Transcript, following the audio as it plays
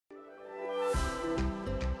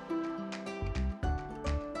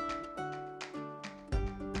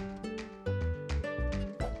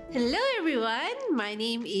Hello everyone, my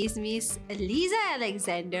name is Miss Eliza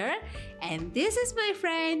Alexander and this is my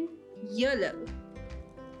friend Yolo.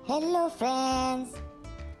 Hello friends,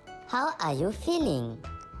 how are you feeling?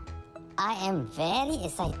 I am very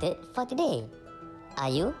excited for today. Are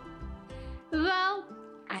you? Well,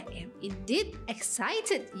 I am indeed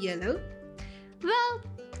excited, Yolo. Well,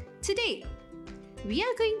 today we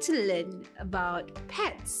are going to learn about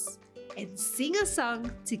pets and sing a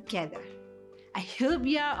song together. I hope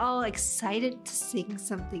you are all excited to sing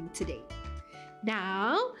something today.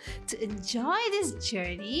 Now, to enjoy this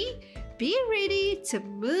journey, be ready to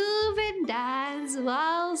move and dance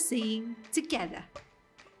while singing together.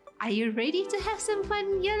 Are you ready to have some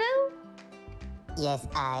fun, Yolo? Yes,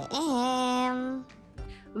 I am.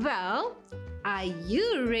 Well, are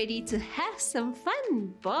you ready to have some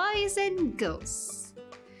fun, boys and girls?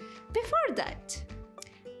 Before that,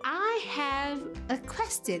 I have a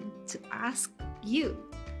question to ask you.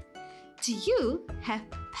 Do you have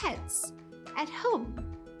pets at home?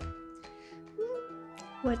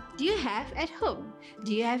 What do you have at home?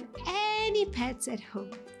 Do you have any pets at home?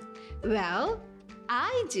 Well,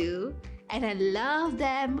 I do, and I love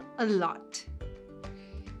them a lot.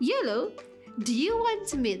 Yolo, do you want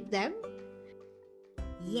to meet them?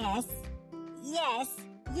 Yes.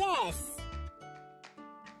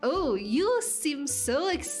 Oh, you seem so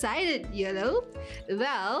excited, Yolo.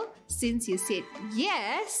 Well, since you said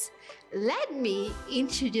yes, let me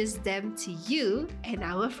introduce them to you and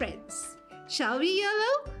our friends. Shall we,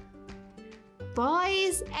 Yolo?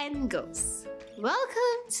 Boys and girls,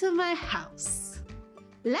 welcome to my house.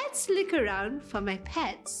 Let's look around for my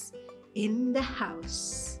pets in the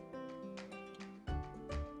house.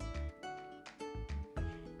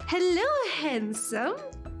 Hello, handsome.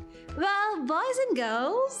 Well, boys and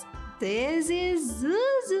girls, this is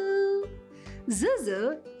Zuzu.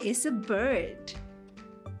 Zuzu is a bird.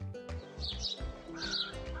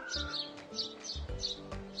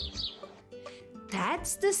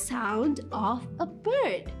 That's the sound of a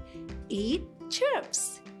bird. It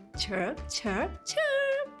chirps. Chirp, chirp,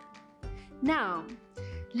 chirp. Now,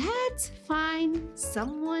 let's find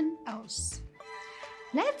someone else.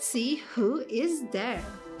 Let's see who is there.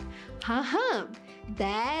 Haha.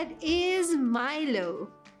 That is Milo.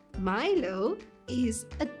 Milo is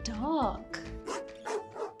a dog.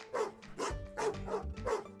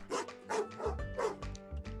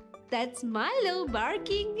 That's Milo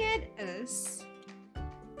barking at us.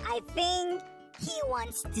 I think he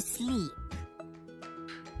wants to sleep.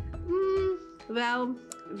 Well,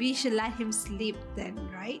 we should let him sleep then,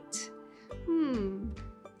 right?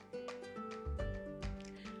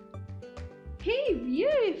 Hey,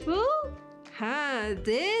 beautiful!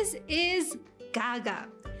 This is Gaga.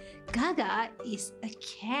 Gaga is a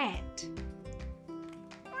cat.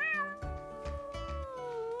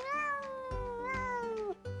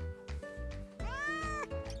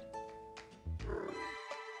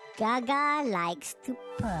 Gaga likes to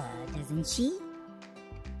purr, doesn't she?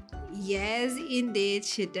 Yes, indeed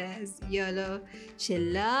she does, Yolo. She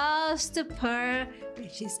loves to purr when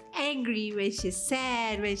she's angry, when she's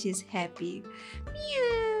sad, when she's happy.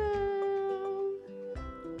 Meow.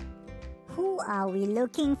 Who are we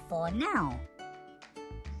looking for now?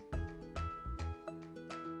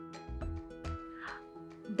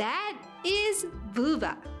 That is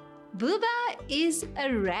Booba. Booba is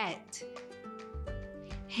a rat.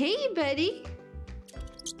 Hey, buddy.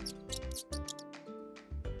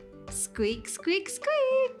 Squeak, squeak,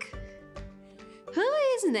 squeak. Who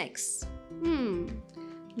is next?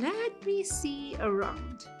 Let me see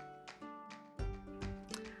around.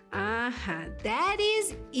 That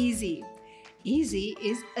is Easy. Easy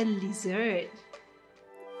is a lizard.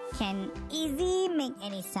 Can Easy make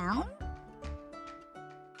any sound?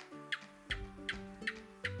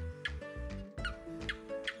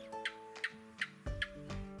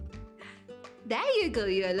 There you go,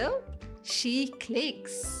 Yolo. She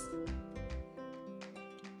clicks.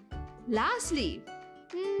 Lastly,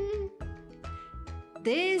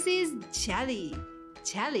 this is Jelly.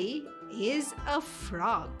 Jelly is a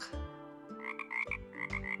frog.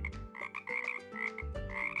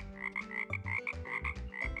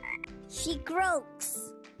 She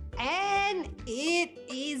croaks. And it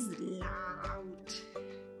is loud.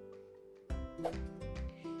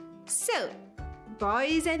 So,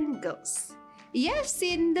 boys and girls, you have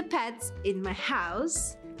seen the pets in my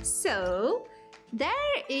house. So,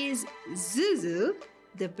 there is Zuzu,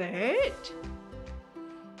 the bird,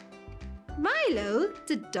 Milo,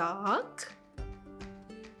 the dog,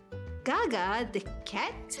 Gaga, the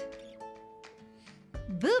cat,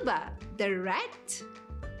 Booba, the rat,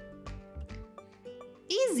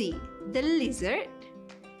 Easy, the lizard,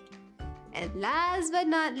 And last but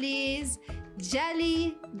not least,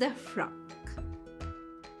 Jelly the frog.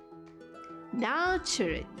 Now,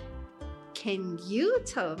 children, can you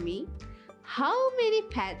tell me how many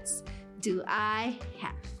pets do I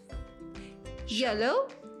have? Yolo,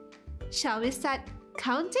 shall we start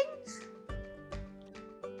counting?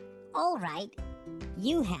 All right,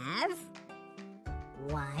 you have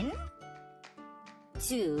 1,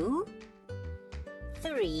 2,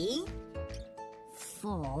 3,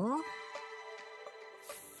 4,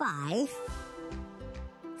 5,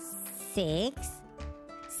 6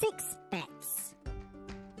 pets.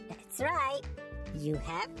 That's right, you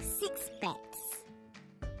have 6 pets.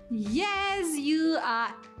 Yes, you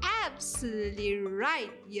are absolutely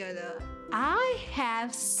right, Yolo. I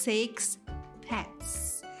have 6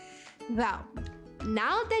 pets. Well,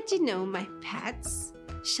 now that you know my pets,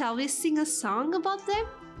 shall we sing a song about them?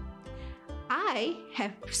 I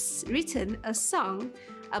have written a song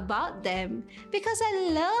about them because I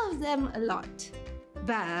love them a lot.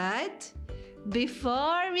 But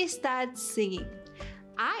before we start singing,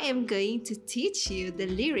 I am going to teach you the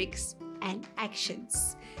lyrics and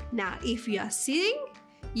actions. Now, if you are sitting,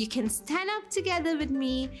 you can stand up together with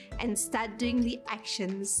me and start doing the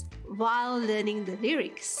actions while learning the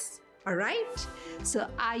lyrics. Alright? So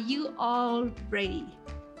are you all ready?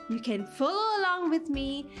 You can follow along with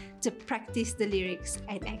me to practice the lyrics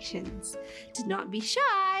and actions. Do not be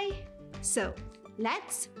shy. So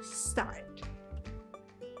let's start.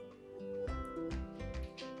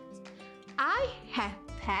 I have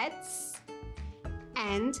pets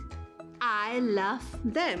and I love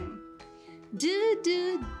them. Do,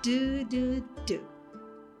 do, do, do, do.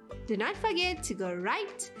 Do not forget to go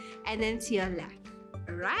right and then to your left.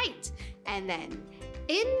 Right, and then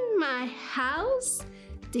in my house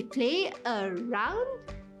they play around.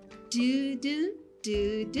 Do, do,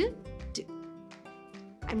 do, do, do.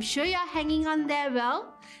 I'm sure you're hanging on there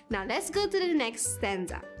well. Now let's go to the next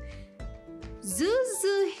stanza.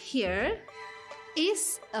 Zuzu here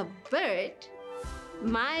is a bird.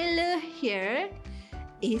 Milo here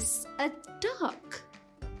is a dog.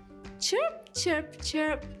 Chirp, chirp,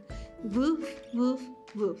 chirp. Woof, woof,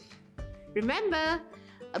 woof. Remember,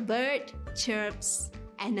 a bird chirps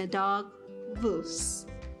and a dog woofs.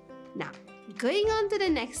 Now, going on to the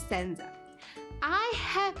next stanza. I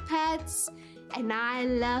have pets and I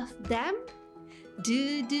love them.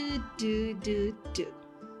 Do, do, do, do, do.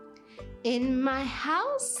 In my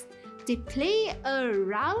house, they play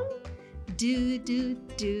around. Do, do,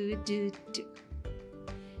 do, do, do.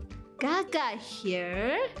 Gaga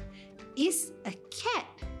here is a cat.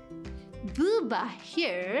 Booba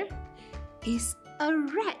here is a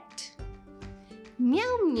rat.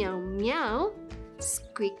 Meow, meow, meow.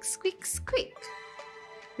 Squeak, squeak, squeak.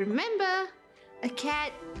 Remember, a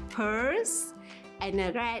cat purrs and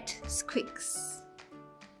a rat squeaks.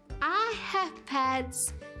 I have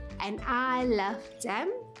pets and I love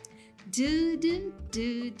them. Do, do,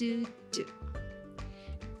 do, do, do.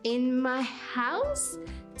 In my house,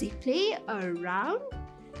 they play around.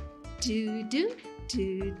 Do, do,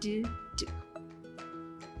 do, do, do.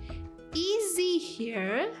 Easy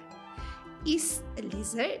here is a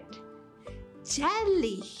lizard.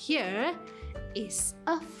 Jelly here is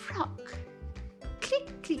a frog.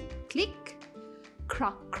 Click, click, click.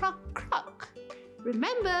 Croak, croak, croak.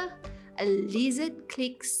 Remember, a lizard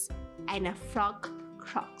clicks and a frog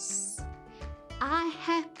croaks. I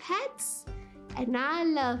have pets and I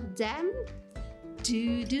love them.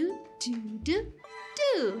 Do, do, do, do,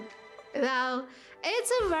 do. Well,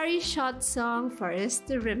 it's a very short song for us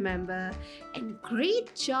to remember, and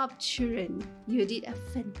great job, children. You did a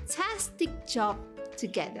fantastic job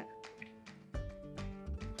together.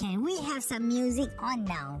 Can we have some music on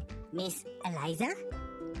now, Miss Eliza?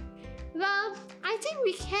 Well, I think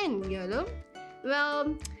we can, Yolo.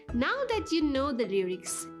 Well, now that you know the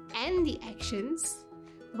lyrics and the actions,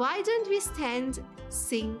 why don't we stand,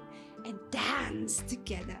 sing, and dance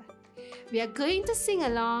together? We are going to sing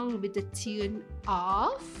along with the tune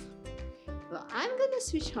of... Well, I'm going to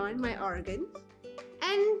switch on my organ.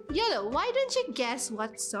 And Yolo, why don't you guess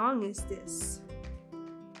what song is this?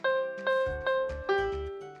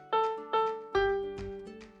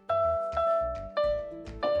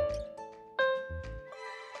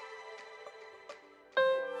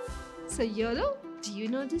 So Yolo, do you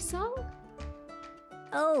know this song?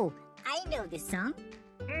 Oh, I know this song.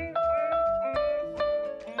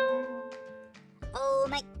 Oh,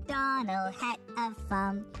 MacDonald had a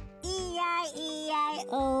farm,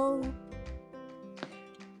 E-I-E-I-O.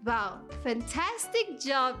 Wow, fantastic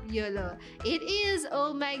job, Yolo. It is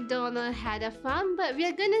Oh MacDonald Had a Farm, but we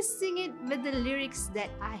are gonna sing it with the lyrics that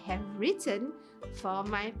I have written for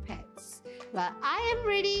my pets. Well, I am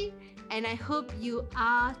ready and I hope you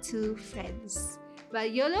are too, friends. Well,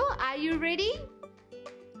 Yolo, are you ready?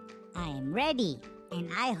 I am ready, and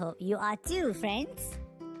I hope you are too, friends.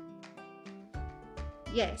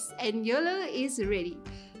 Yes, and Yolo is ready.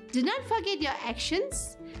 Do not forget your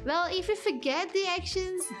actions. Well, if you forget the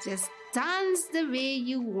actions, just dance the way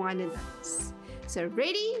you want to dance. So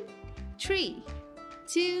ready? 3,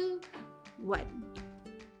 2, 1.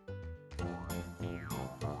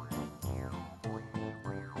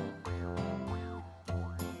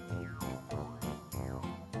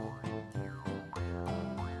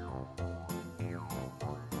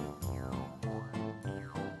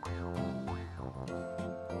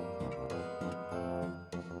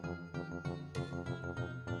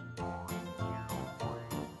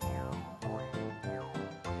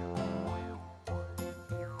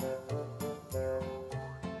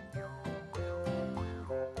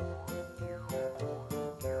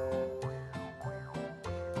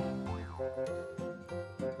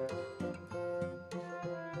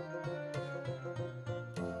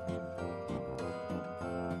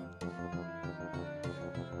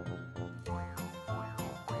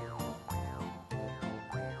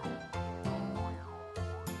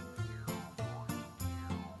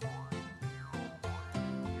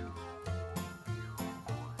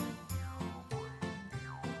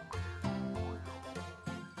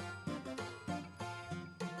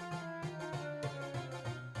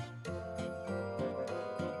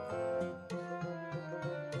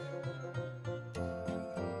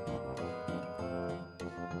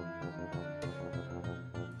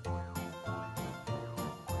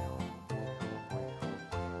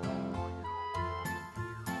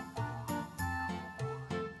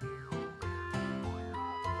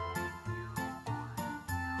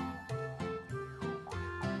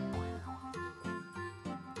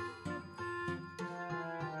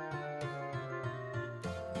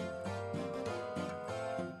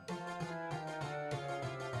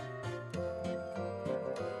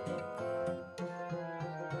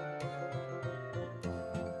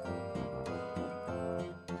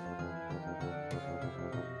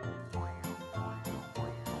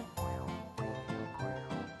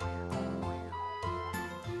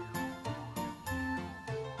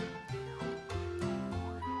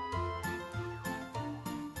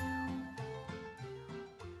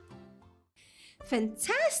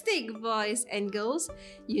 Fantastic, boys and girls.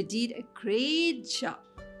 You did a great job.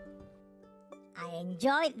 I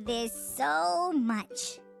enjoyed this so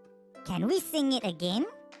much. Can we sing it again?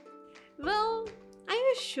 Well, are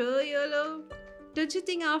you sure, Yolo? Don't you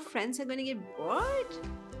think our friends are going to get bored?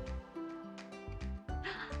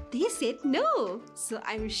 They said no. So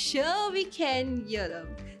I'm sure we can, Yolo.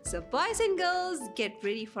 So boys and girls, get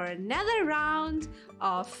ready for another round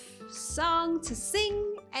of song to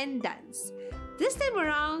sing and dance. This time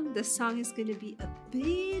around, the song is going to be a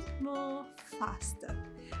bit more faster.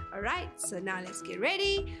 Alright, so now let's get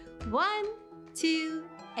ready. 1, 2,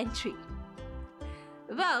 and 3.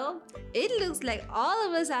 Well, it looks like all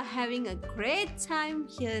of us are having a great time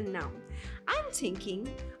here now. I'm thinking,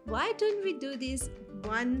 why don't we do this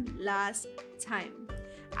one last time?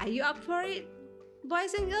 Are you up for it,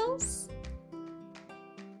 boys and girls?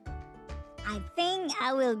 I think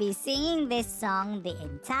I will be singing this song the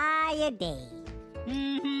entire day.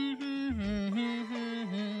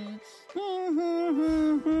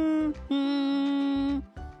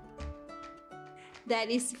 That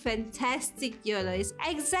is fantastic, Yolo. It's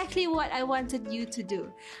exactly what I wanted you to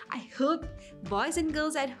do. I hope, boys and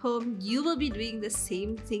girls at home, you will be doing the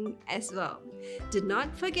same thing as well. Do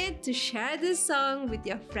not forget to share this song with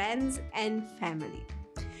your friends and family.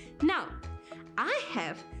 Now, I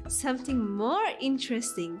have something more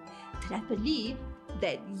interesting that I believe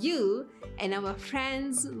that you and our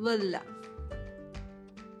friends will love.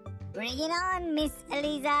 Bring it on, Miss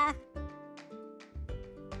Eliza.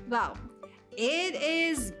 Wow, it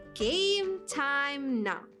is game time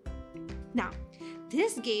now. Now,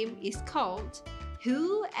 this game is called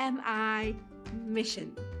Who Am I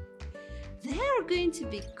Mission. There are going to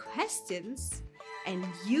be questions and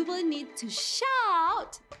you will need to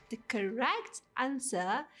shout the correct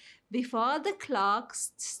answer before the clock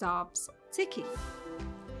stops ticking.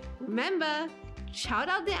 Remember, shout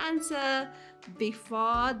out the answer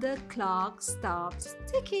before the clock stops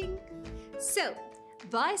ticking. So,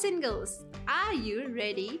 boys and girls, are you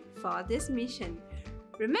ready for this mission?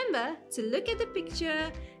 Remember to look at the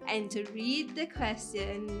picture and to read the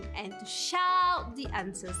question and to shout the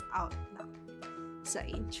answers out loud. So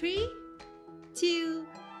in 3, 2,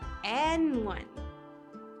 and 1.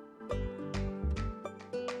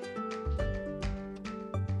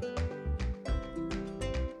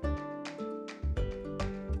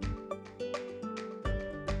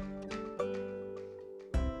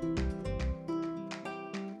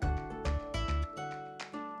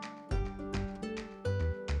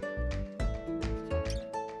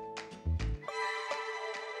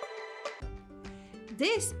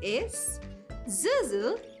 this is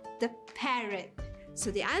Zuzu the parrot. So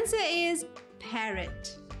the answer is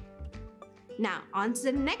parrot. Now, on to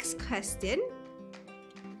the next question.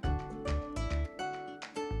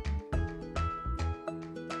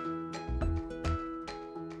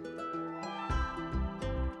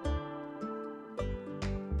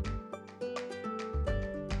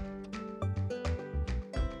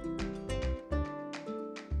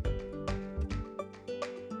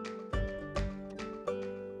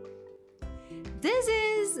 This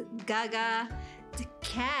is Gaga the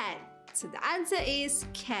cat. So the answer is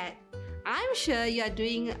cat. I'm sure you are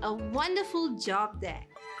doing a wonderful job there.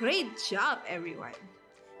 Great job, everyone.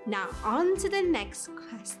 Now on to the next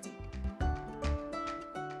question.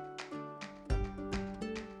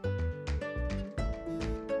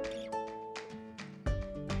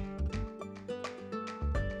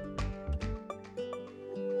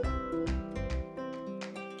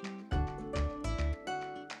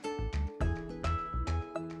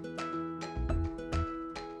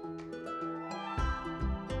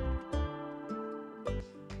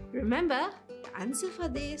 Remember, the answer for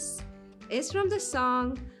this is from the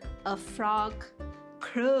song A Frog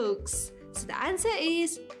Croaks. So the answer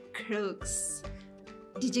is croaks.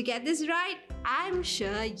 Did you get this right? I'm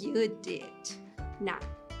sure you did. Now,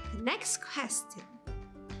 the next question.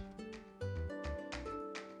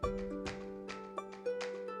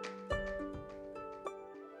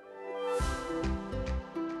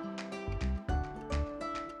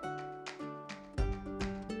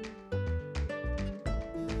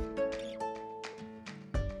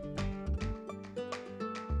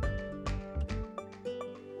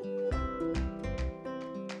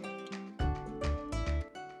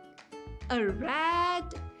 A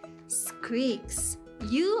rat squeaks.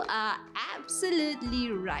 You are absolutely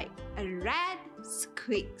right. A rat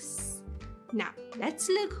squeaks. Now, let's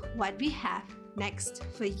look what we have next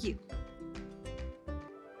for you.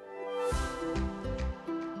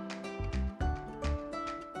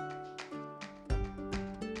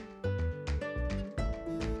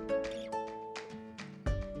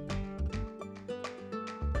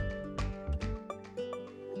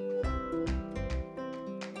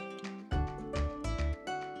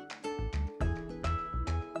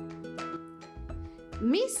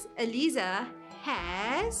 Miss Eliza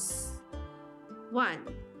has 1,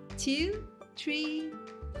 2, 3,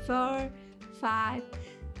 4, 5,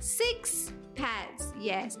 6 pets.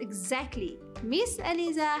 Yes, exactly. Miss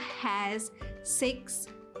Eliza has 6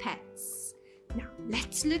 pets. Now,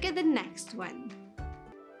 let's look at the next one.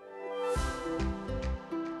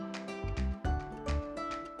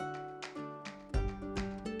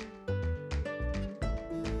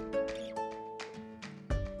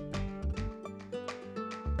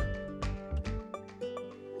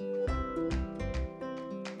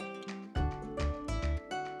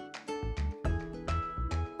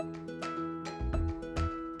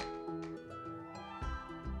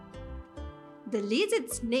 The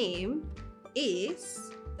lizard's name is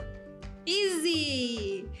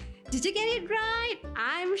Izzy. Did you get it right?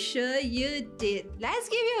 I'm sure you did. Let's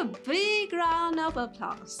give you a big round of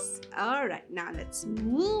applause. Alright, now let's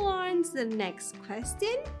move on to the next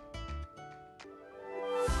question.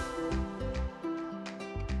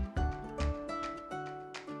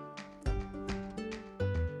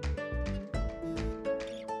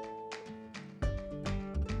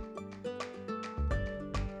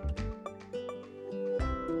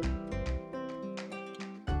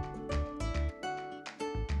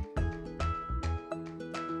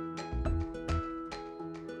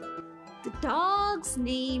 The dog's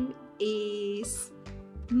name is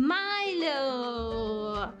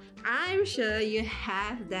Milo. I'm sure you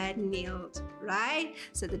have that nailed, right?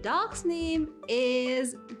 So the dog's name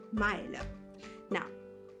is Milo. Now,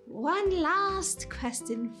 one last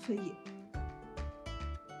question for you.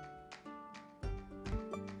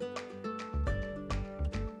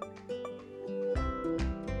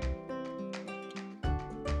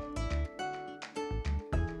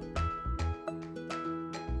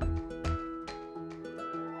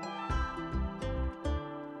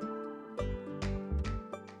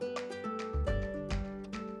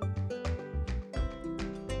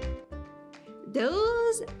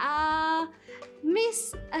 Those are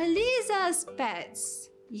Miss Eliza's pets.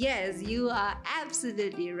 Yes, you are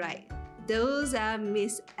absolutely right. Those are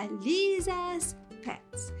Miss Eliza's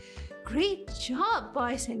pets. Great job,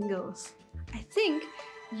 boys and girls. I think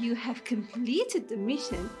you have completed the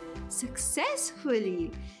mission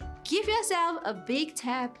successfully. Give yourself a big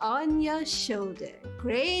tap on your shoulder.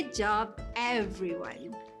 Great job,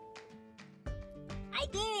 everyone. I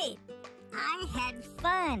did it! I had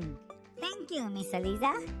fun! Thank you, Miss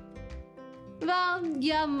Eliza. Well,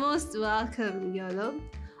 you're most welcome, Yolo.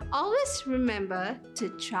 Always remember to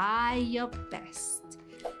try your best.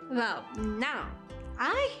 Well, now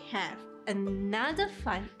I have another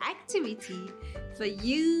fun activity for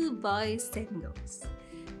you boys and girls.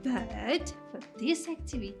 But for this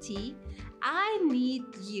activity, I need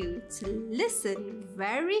you to listen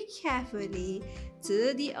very carefully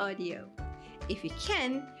to the audio. If you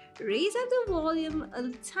can, raise up the volume a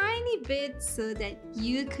tiny bit so that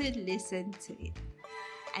you could listen to it.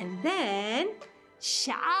 And then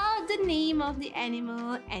shout the name of the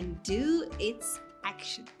animal and do its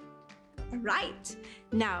action. Alright,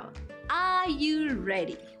 now are you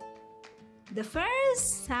ready? The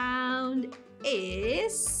first sound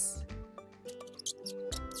is...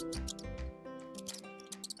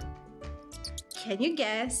 Can you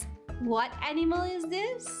guess what animal is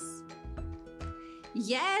this?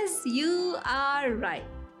 Yes, you are right.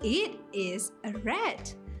 It is a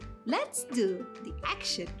rat. Let's do the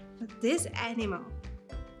action for this animal.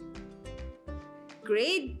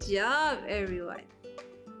 Great job, everyone.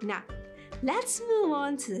 Now, let's move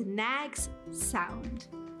on to the next sound.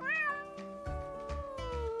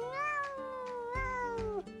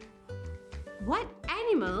 What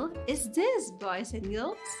animal is this, boys and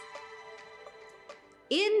girls?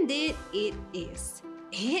 Indeed, it is.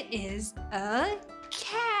 It is a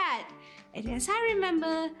cat. And as I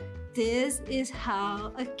remember, this is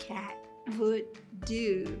how a cat would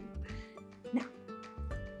do. Now,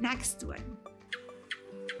 next one.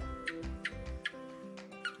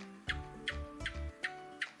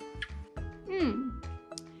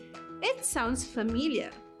 It sounds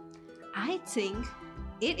familiar. I think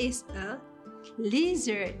it is a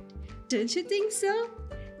lizard. Don't you think so?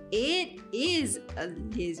 It is a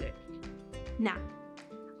lizard. Now,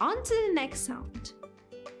 on to the next sound.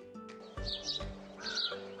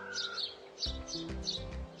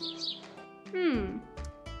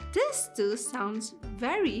 This too sounds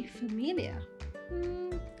very familiar.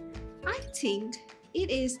 I think it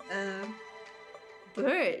is a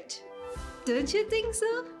bird. Don't you think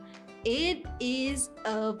so? It is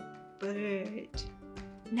a bird.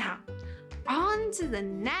 Now, on to the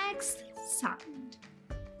next sound.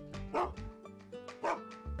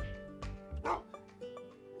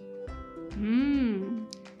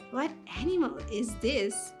 What animal is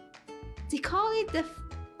this? They call it the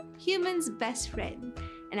human's best friend,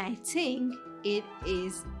 and I think it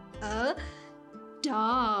is a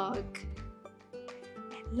dog.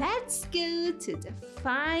 And let's go to the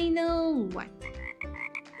final one.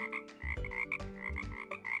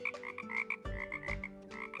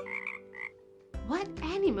 What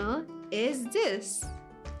animal is this?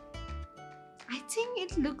 I think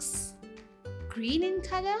it looks green in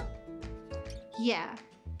color. Yeah,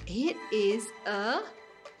 it is a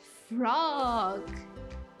frog.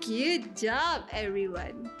 Good job,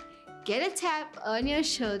 everyone. Get a tap on your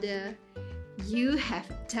shoulder. You have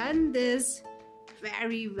done this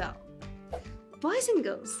very well. Boys and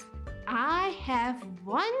girls, I have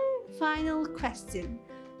one final question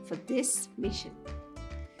for this mission.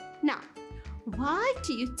 Now, why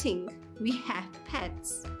do you think we have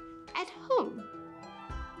pets at home?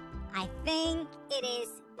 I think it is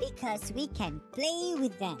because we can play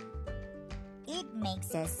with them. It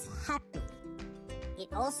makes us happy. It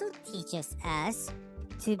also teaches us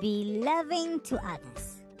to be loving to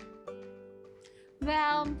others.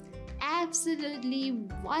 Well, absolutely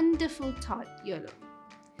wonderful thought, Yolo.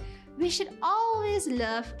 We should always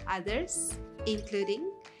love others,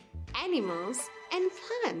 including animals and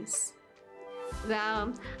plants.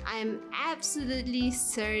 Well, I'm absolutely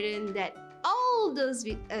certain that all those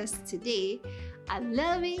with us today are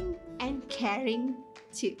loving and caring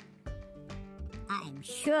too. I am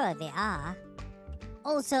sure they are.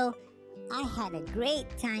 Also, I had a great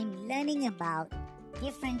time learning about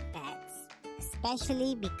different pets,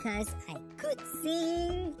 especially because I could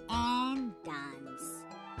sing and dance.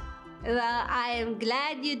 Well, I am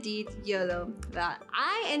glad you did, Yolo. Well,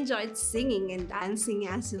 I enjoyed singing and dancing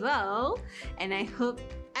as well, and I hope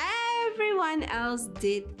everyone else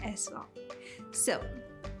did as well. So,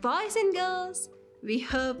 boys and girls, we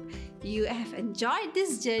hope you have enjoyed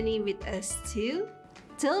this journey with us too.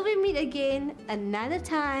 Till we meet again another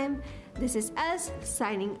time, this is us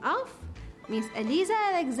signing off. Miss Eliza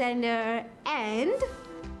Alexander and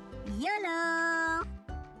Yolo!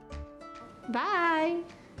 bye!